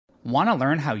Want to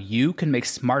learn how you can make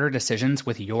smarter decisions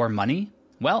with your money?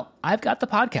 Well, I've got the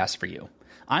podcast for you.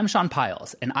 I'm Sean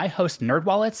Piles, and I host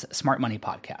NerdWallet's Smart Money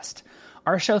Podcast.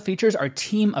 Our show features our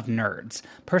team of nerds,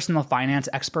 personal finance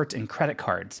experts in credit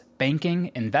cards,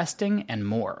 banking, investing, and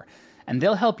more. And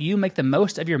they'll help you make the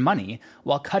most of your money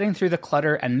while cutting through the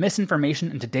clutter and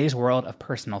misinformation in today's world of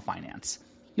personal finance.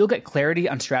 You'll get clarity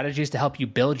on strategies to help you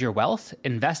build your wealth,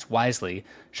 invest wisely,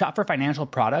 shop for financial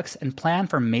products, and plan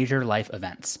for major life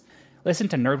events. Listen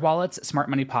to NerdWallet's Smart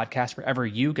Money Podcast wherever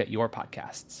you get your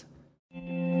podcasts.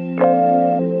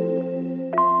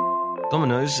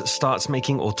 Domino's starts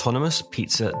making autonomous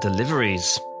pizza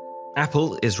deliveries.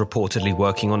 Apple is reportedly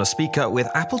working on a speaker with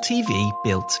Apple TV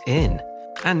built in.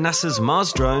 And NASA's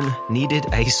Mars drone needed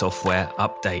a software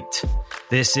update.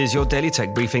 This is your Daily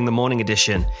Tech Briefing, the morning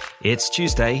edition. It's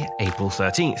Tuesday, April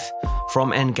 13th.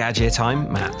 From Engadget,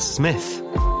 I'm Matt Smith.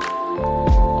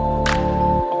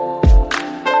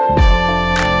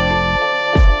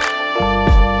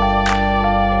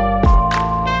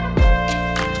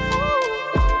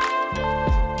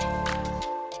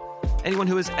 Anyone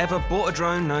who has ever bought a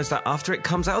drone knows that after it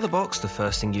comes out of the box, the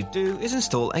first thing you do is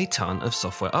install a ton of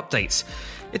software updates.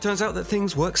 It turns out that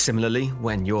things work similarly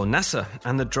when you're NASA,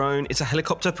 and the drone is a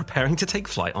helicopter preparing to take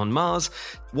flight on Mars,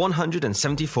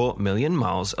 174 million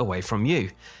miles away from you.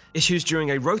 Issues during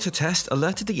a rotor test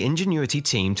alerted the Ingenuity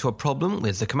team to a problem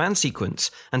with the command sequence,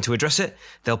 and to address it,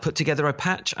 they'll put together a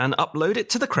patch and upload it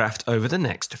to the craft over the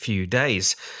next few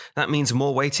days. That means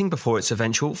more waiting before its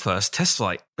eventual first test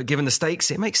flight, but given the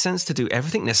stakes, it makes sense to do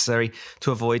everything necessary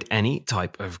to avoid any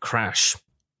type of crash.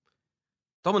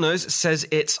 Domino's says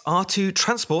its R2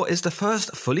 Transport is the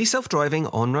first fully self-driving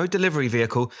on-road delivery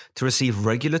vehicle to receive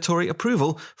regulatory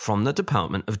approval from the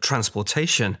Department of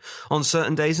Transportation. On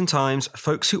certain days and times,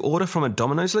 folks who order from a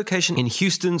Domino's location in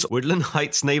Houston's Woodland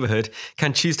Heights neighborhood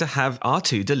can choose to have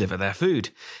R2 deliver their food.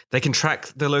 They can track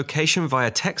the location via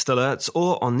text alerts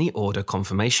or on the order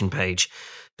confirmation page.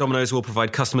 Domino's will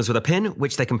provide customers with a PIN,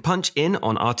 which they can punch in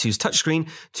on R2's touchscreen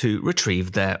to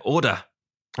retrieve their order.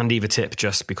 And leave a tip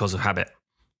just because of habit.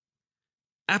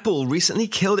 Apple recently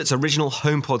killed its original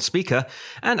HomePod speaker,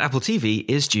 and Apple TV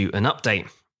is due an update.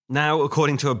 Now,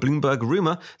 according to a Bloomberg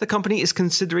rumor, the company is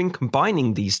considering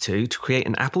combining these two to create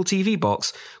an Apple TV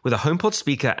box with a HomePod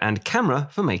speaker and camera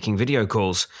for making video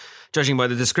calls. Judging by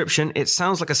the description, it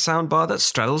sounds like a soundbar that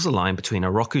straddles the line between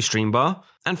a Roku Stream Bar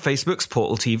and Facebook's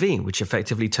Portal TV, which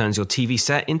effectively turns your TV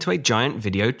set into a giant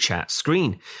video chat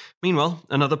screen. Meanwhile,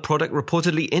 another product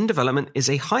reportedly in development is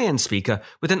a high-end speaker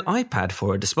with an iPad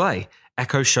for a display,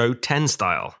 Echo Show 10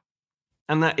 style.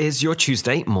 And that is your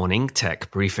Tuesday morning tech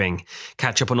briefing.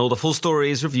 Catch up on all the full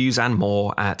stories, reviews, and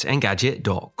more at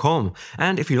Engadget.com.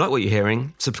 And if you like what you're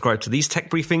hearing, subscribe to these tech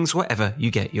briefings wherever you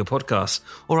get your podcasts,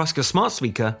 or ask your smart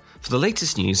speaker for the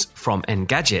latest news from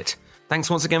Engadget. Thanks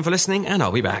once again for listening, and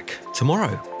I'll be back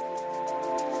tomorrow.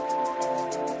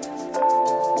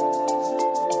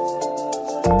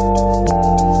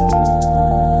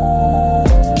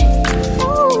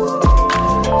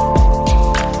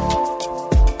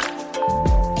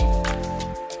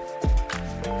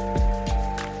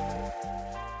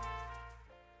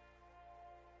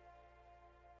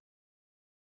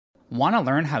 Want to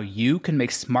learn how you can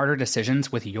make smarter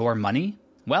decisions with your money?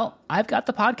 Well, I've got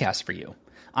the podcast for you.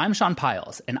 I'm Sean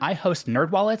Piles, and I host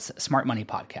NerdWallet's Smart Money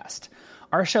Podcast.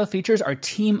 Our show features our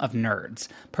team of nerds,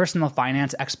 personal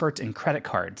finance experts in credit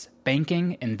cards,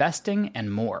 banking, investing,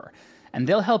 and more. And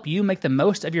they'll help you make the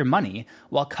most of your money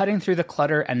while cutting through the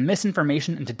clutter and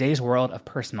misinformation in today's world of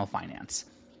personal finance.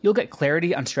 You'll get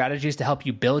clarity on strategies to help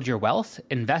you build your wealth,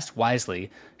 invest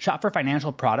wisely, shop for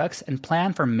financial products, and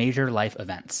plan for major life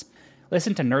events.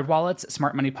 Listen to NerdWallet's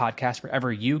Smart Money Podcast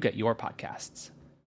wherever you get your podcasts.